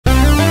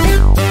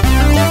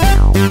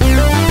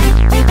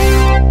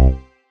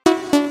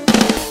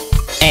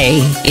A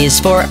is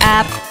for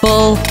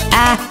apple,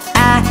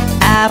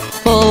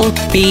 apple.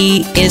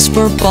 B is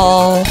for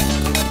ball,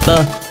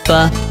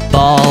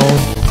 ball.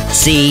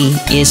 C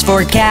is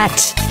for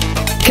cat,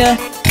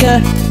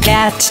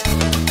 cat.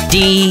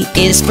 D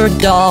is for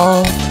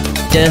doll,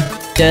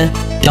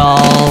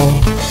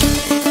 doll.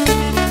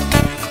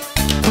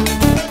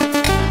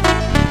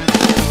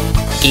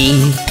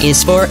 E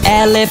is for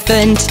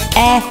elephant,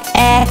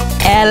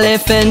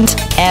 elephant.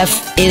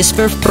 F is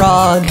for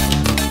frog,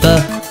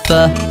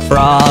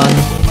 frog.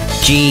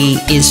 G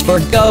is for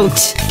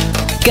goat,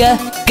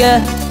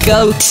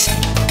 goat.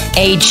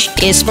 H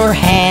is for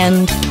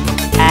hand,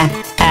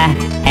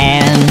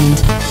 hand.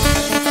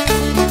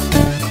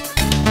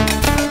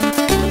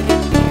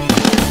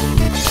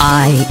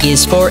 I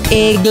is for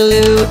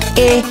igloo,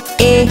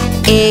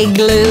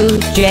 igloo.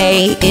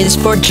 J is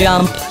for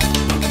jump,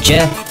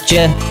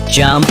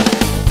 jump.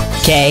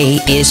 K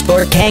is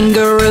for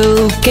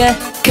kangaroo,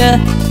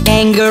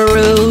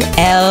 kangaroo.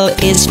 L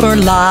is for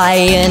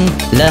lion,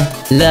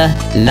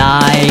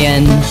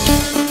 lion.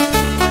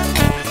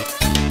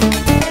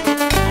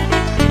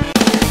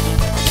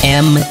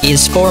 M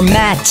is for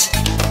mat,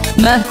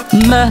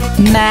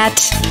 mat.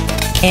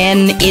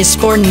 N is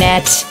for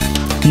net,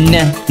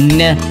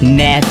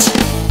 net.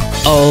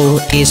 O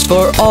is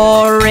for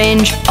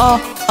orange,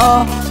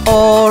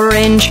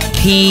 orange.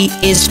 P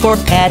is for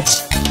pet,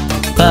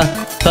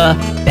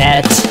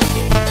 pet.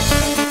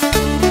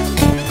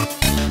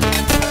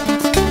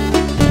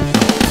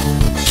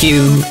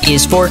 Q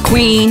is for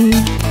queen,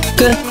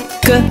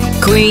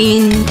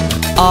 queen.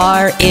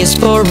 R is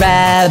for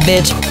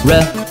rabbit,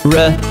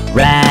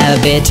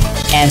 rabbit.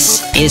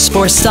 S is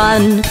for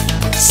sun,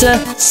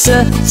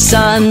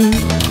 sun.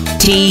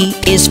 T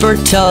is for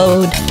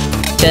toad,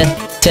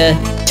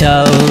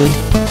 toad.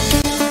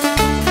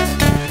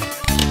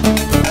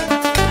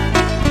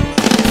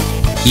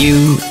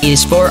 U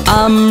is for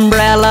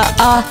umbrella,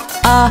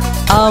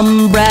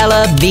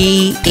 umbrella.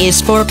 V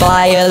is for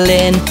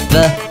violin,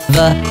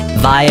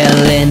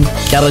 violin.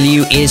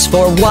 W is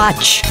for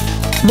watch,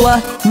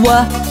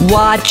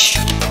 watch.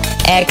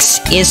 X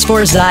is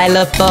for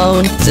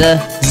xylophone,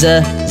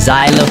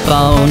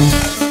 xylophone.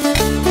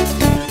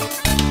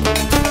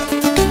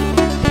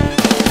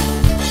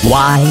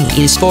 Y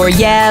is for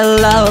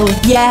yellow,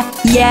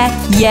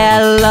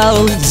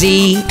 yellow.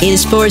 Z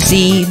is for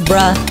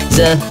zebra,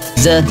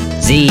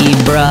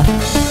 zebra.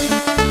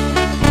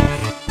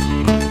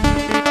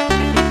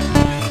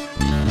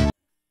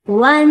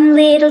 One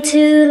little,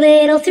 two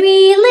little,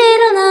 three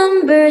little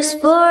numbers,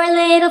 four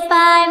little,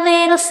 five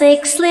little,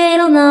 six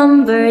little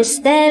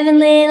numbers, seven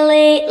little,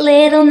 eight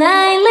little,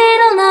 nine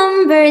little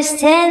numbers,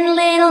 10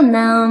 little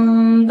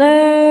numbers.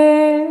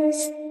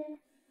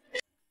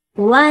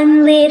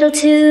 One little,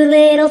 two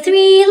little,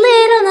 three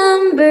little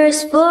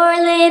numbers, four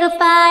little,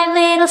 five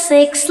little,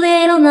 six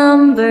little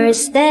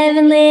numbers,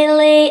 seven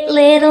little, eight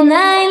little,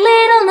 nine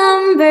little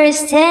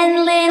numbers,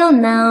 10 little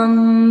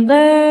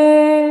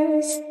numbers.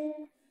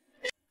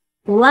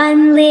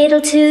 One little,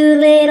 two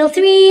little,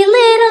 three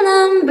little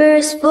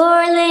numbers,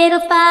 four little,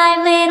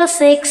 five little,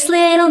 six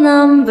little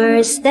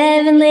numbers,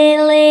 seven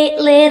little, eight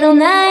little,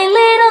 nine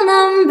little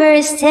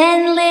numbers,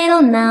 10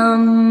 little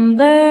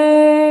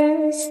numbers.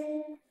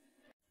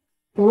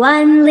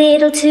 One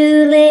little,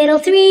 two little,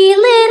 three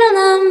little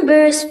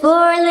numbers,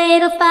 four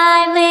little,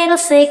 five little,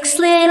 six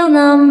little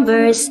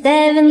numbers,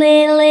 seven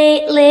little,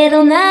 eight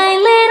little,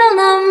 nine little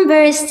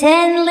numbers,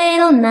 10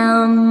 little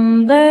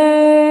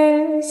numbers.